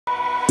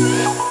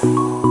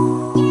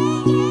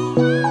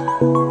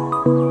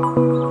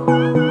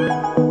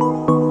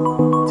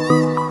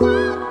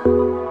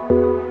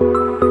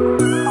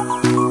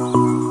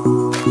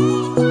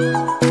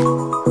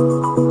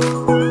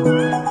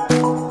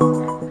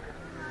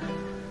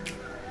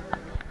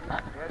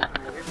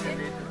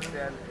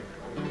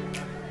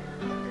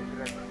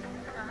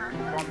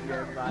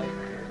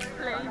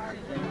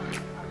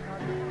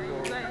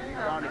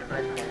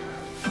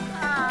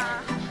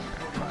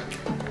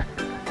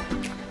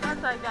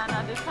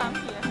Ghana, they come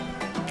here.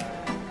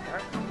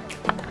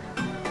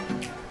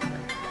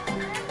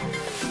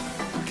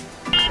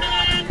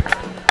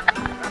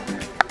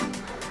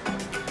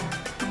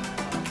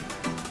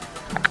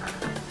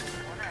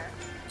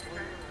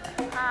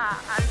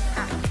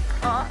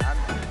 Oh,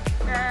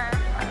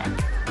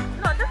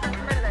 no, this is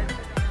millet.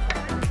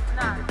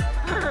 Nah.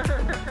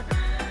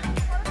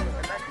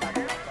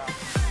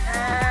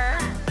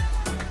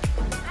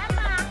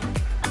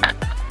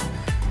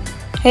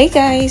 Hey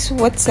guys,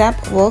 what's up?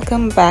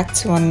 Welcome back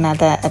to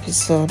another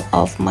episode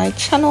of my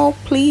channel.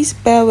 Please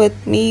bear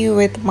with me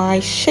with my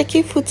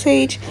shaky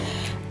footage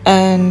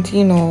and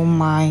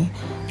my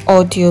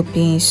audio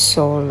being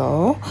so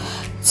low.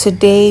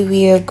 Today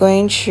we are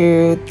going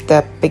through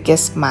the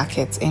biggest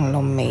market in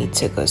LOMÉ,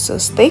 TOGO. So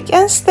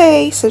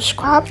stay,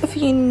 subscribe if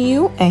you're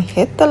new, and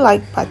hit the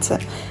like button.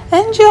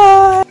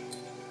 Enjoy!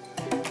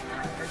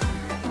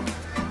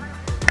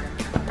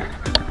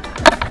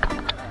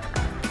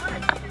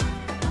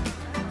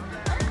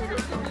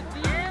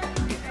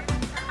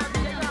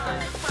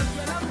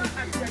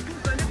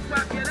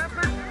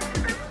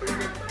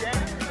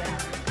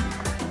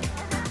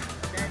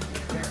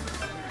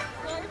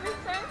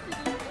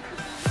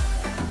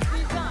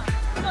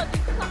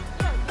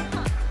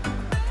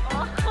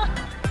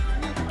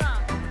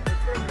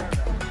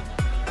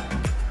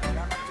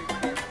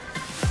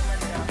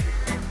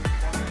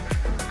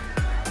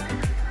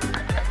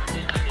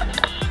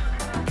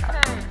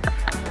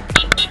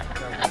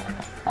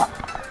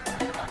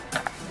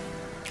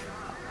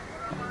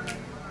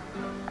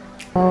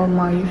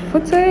 My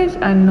footage,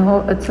 I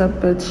know it's a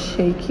bit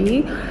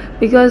shaky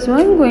because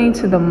when going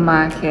to the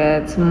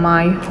market,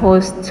 my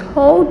host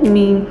told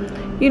me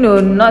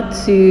not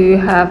to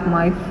have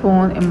my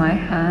phone in my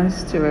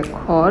hands to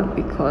record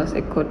because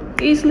it could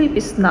easily be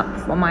snapped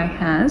from my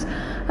hands.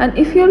 And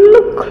if you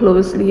look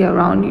closely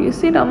around you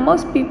see that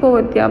most people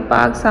with their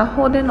bags are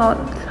holding on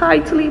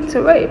tightly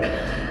to it.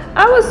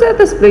 I would say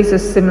this place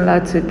is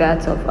similar to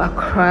that of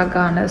Accra,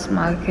 Ghana's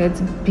market,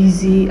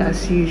 busy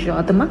as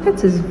usual. The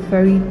market is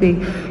very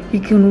big. You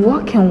can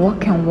walk and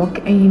walk and walk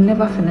and you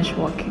never finish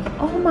walking.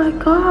 Oh my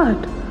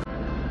God.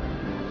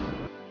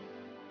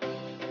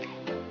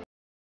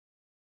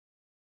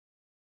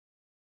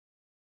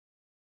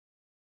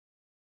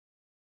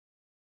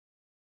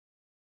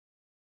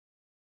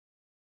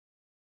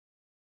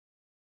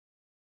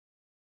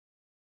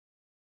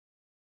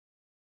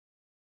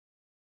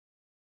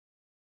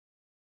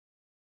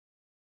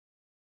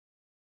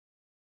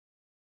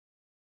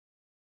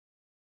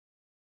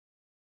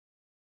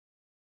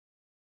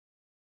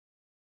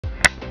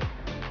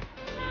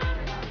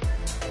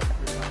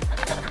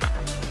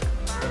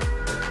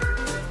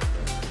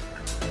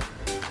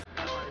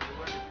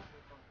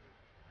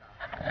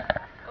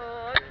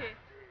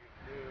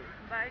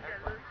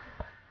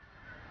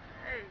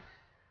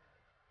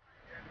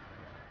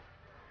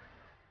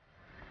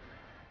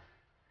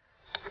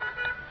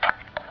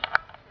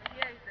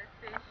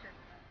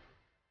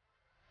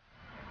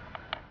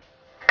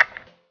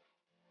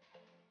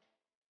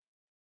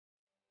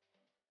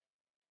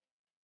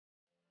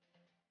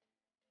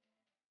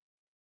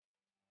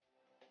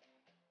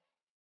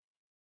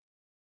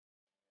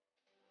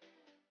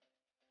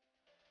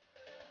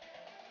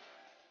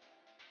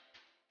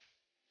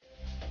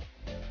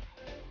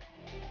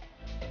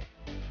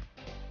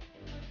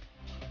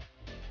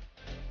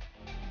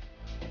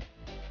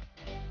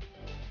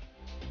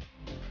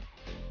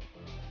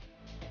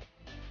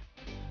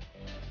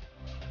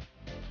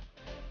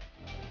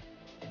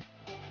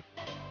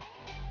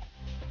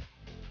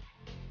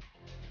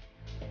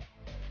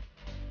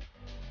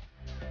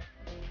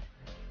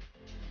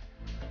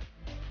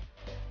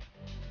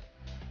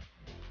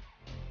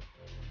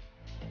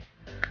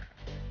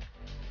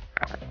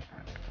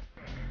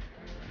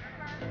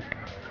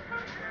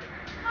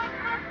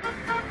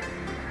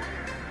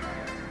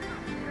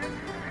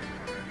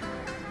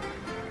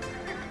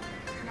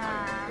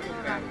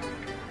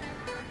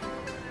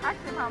 Ask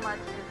him how much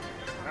it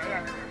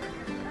is.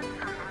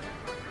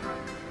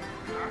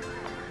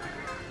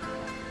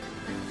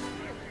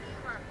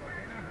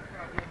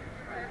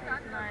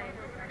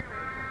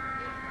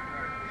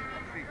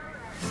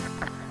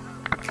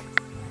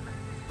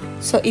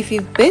 So if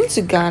you've been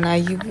to Ghana,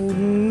 you will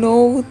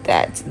know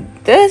that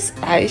this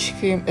ice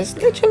cream is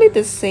literally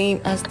the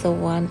same as the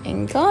one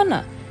in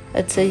Ghana.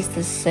 It tastes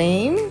the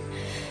same,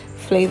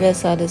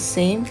 flavors are the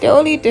same. The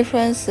only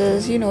difference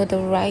is, the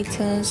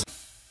writings.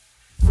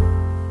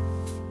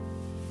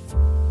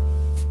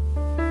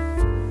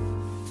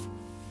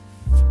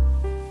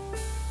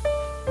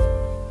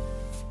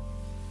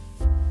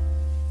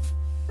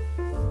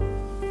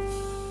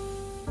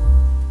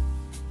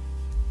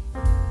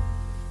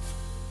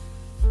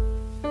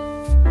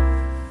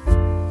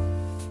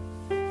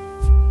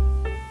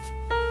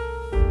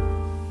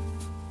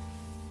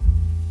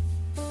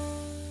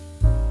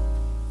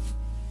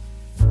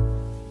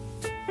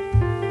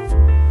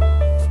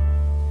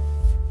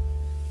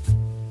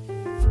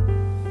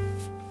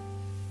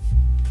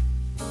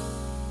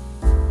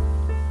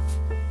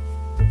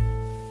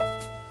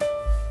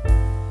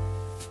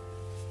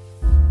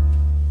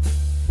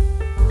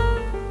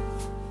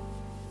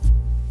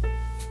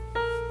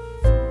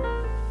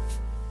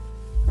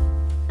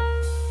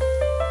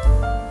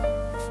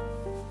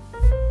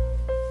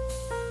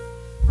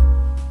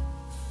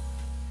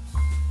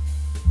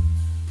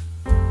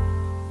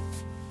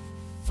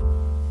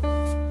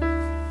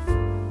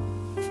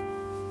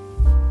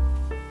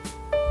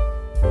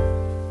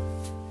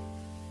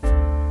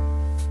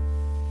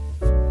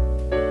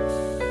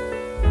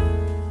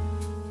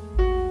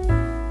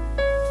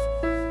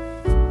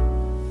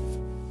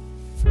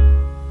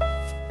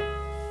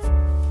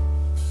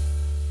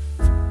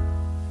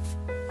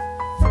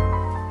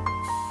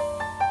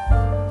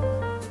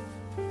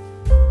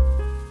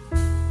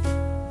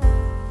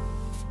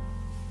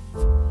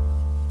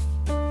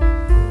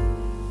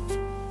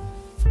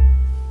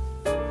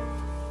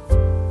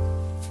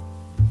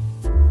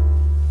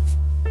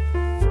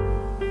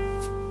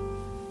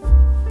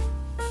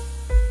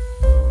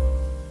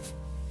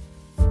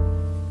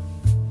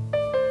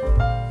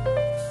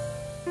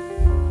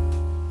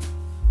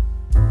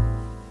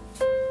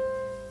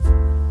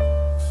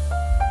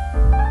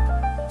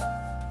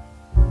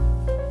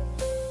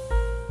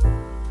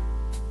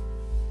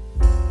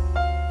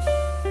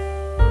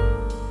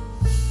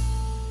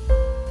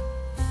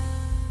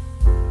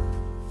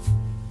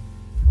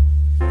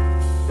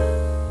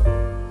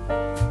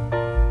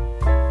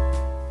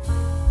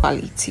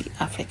 quality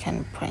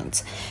African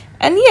print.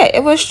 And yeah,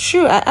 it was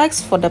true. I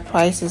asked for the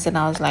prices and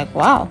I was like,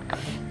 wow,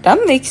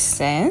 that makes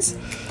sense.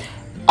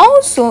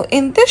 Also,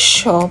 in this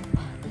shop,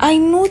 I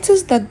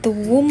noticed that the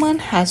woman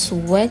has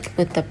worked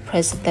with the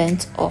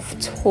president of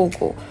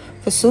Togo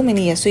for so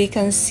many years. So you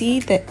can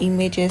see the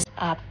images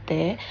up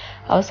there.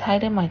 I was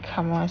hiding my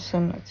camera so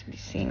not to be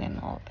seen and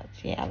all that.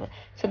 Yeah,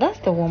 so that's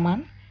the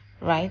woman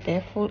right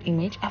there, full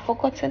image. I've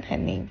forgotten her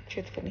name,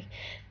 truthfully.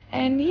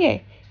 And yeah,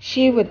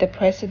 she with the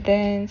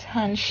president,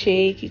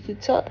 handshake. You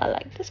could tell that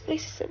like this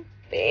place is a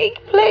big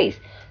place.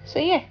 So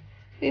yeah,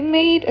 we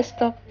made a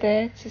stop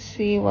there to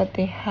see what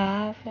they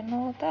have and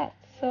all that.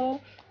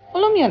 So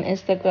follow me on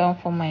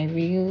Instagram for my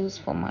reels,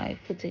 for my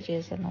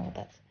footages and all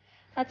that.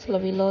 That's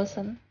Lorie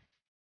Lawson.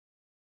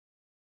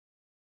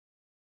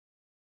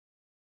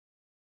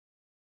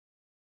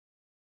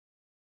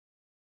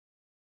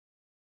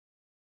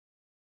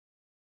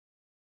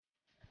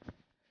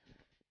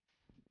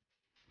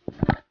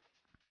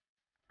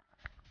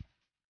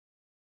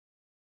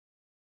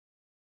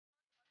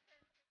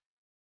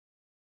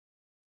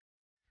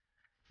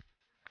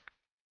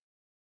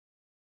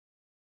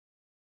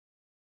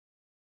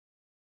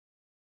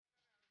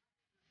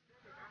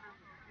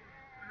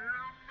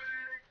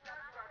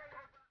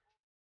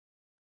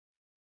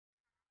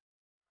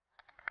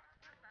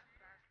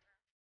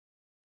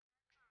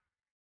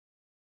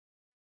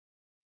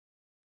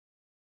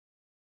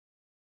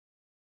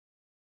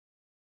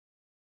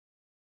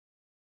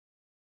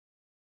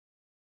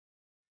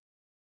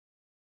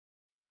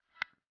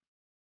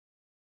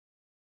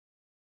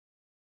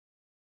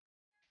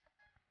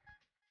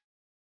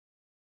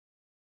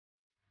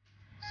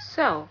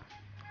 So,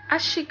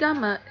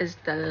 Ashigama is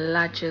the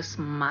largest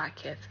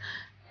market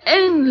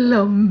in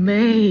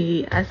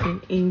Lomé, as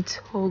in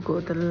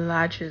Togo, the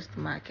largest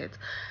market.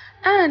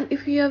 And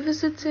if you are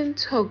visiting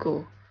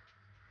Togo,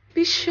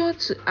 be sure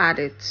to add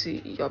it to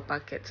your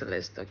bucket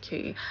list,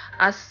 okay?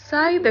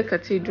 Aside the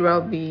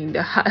cathedral being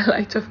the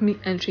highlight of me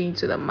entering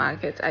into the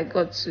market, I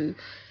got to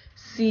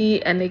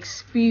see and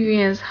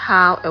experience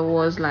how it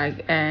was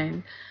like.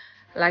 And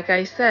like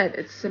I said,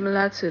 it's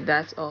similar to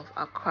that of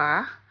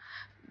Accra.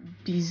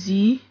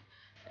 Busy,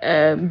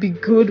 be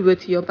good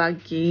with your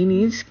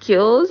bargaining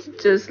skills,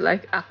 just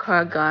like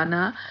Accra,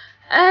 Ghana.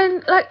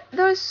 And like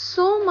there's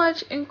so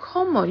much in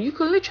common. You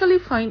could literally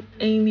find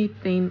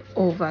anything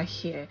over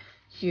here,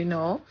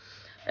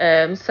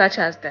 such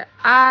as the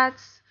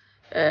arts.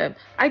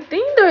 I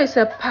think there is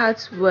a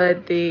part where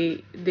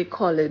they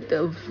call it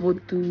the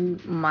voodoo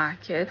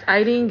market.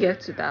 I didn't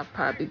get to that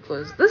part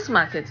because this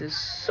market is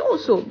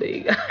so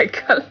big. I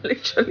can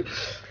literally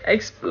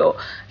explore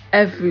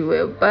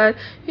everywhere. But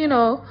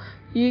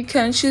you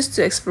can choose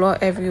to explore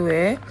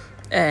everywhere,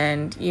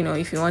 and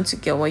if you want to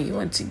get what you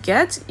want to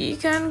get, you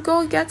can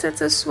go get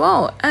it as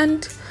well.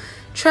 And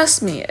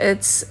trust me,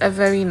 it's a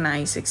very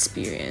nice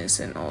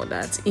experience and all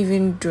that,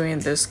 even during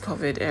this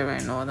COVID era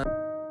and all that.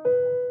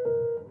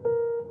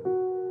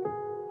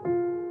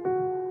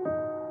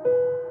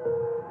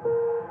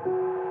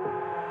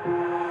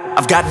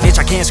 I've got an itch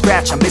I can't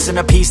scratch, I'm missing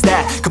a piece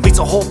that completes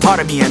a whole part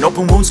of me, an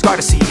open wound scar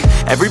to see.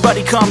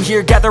 Everybody come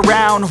here, gather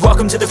round,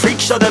 welcome to the freak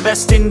show, the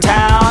best in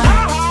town.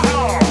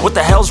 What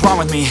the hell's wrong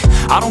with me?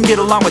 I don't get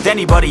along with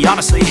anybody,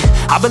 honestly.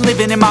 I've been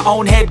living in my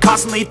own head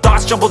constantly,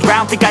 thoughts jumbled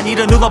round, think I need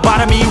a new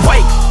lobotomy.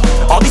 Wait,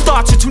 all these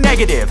thoughts are too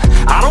negative,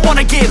 I don't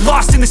wanna get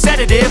lost in the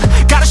sedative.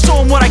 Gotta show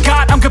them what I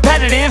got, I'm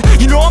competitive.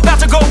 I'm about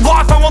to go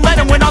off, I won't let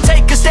them win, I'll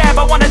take a stab.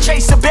 I wanna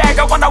chase a bag,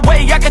 I want a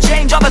way, I can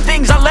change all the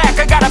things I lack.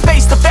 I gotta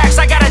face the facts,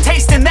 I got a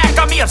taste in that.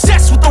 Got me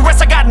obsessed with the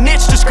rest, I got an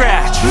itch to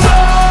scratch.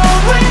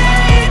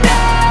 Slowing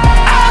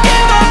down, I'll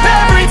give up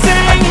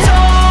everything.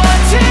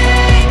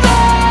 Daunting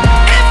thought,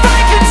 if I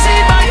could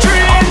see my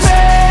dreams,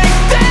 I'll make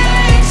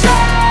things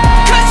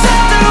right. 'Cause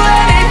I'll do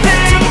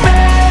anything to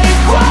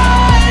make what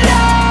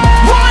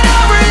I want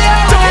a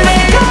reality. Don't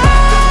let go,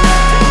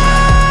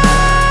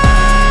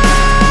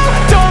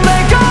 don't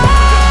let go.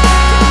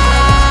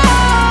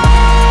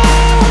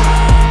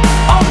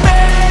 I'll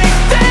make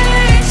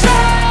things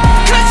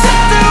right. 'Cause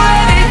I'll do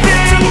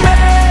anything to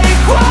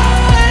make what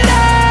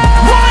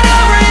I want a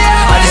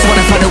reality. I just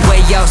wanna find a way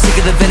out, sick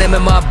of the venom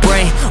in my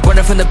brain.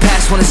 Running from the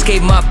past, wanna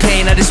escape my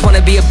pain. I just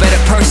wanna be a better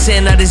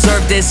person, I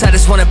deserve this. I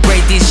just wanna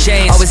break these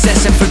chains. Always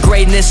asking for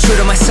greatness, true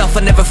to myself,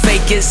 I never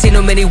fake it. Seen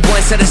too many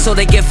once that I so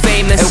they get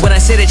famous. And when I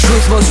say the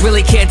truth, most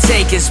really can't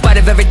take it. In spite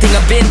of everything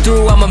I've been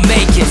through, I'ma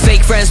make it.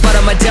 Fake friends, but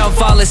on my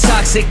downfall is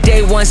toxic.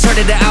 Day one,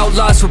 started the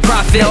outlaws for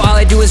profit. Now all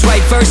I do is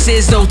write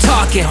verses, no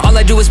talking. All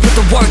I do is put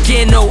the work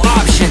in, no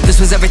option. This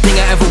was everything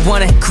I ever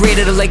wanted.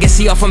 Created a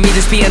legacy off of me,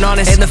 just being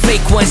honest. And the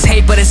fake ones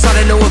hate, but it's all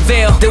to no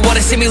avail. They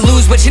wanna see me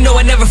lose, but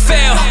I never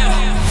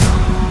fail.